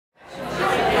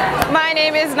My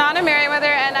name is Meriwether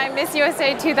and I'm Miss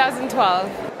USA 2012.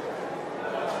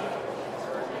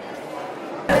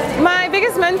 My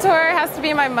biggest mentor has to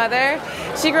be my mother.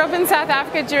 She grew up in South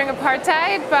Africa during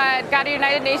apartheid, but got a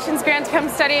United Nations grant to come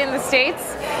study in the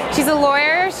States. She's a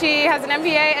lawyer, she has an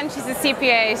MBA, and she's a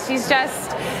CPA. She's just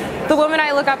the woman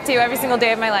I look up to every single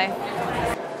day of my life.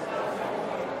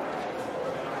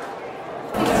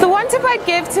 The one tip I'd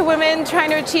give to women trying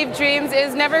to achieve dreams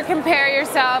is never compare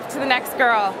yourself to the next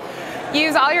girl.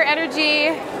 Use all your energy,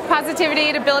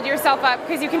 positivity to build yourself up,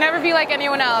 because you can never be like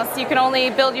anyone else. You can only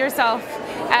build yourself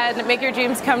and make your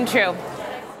dreams come true.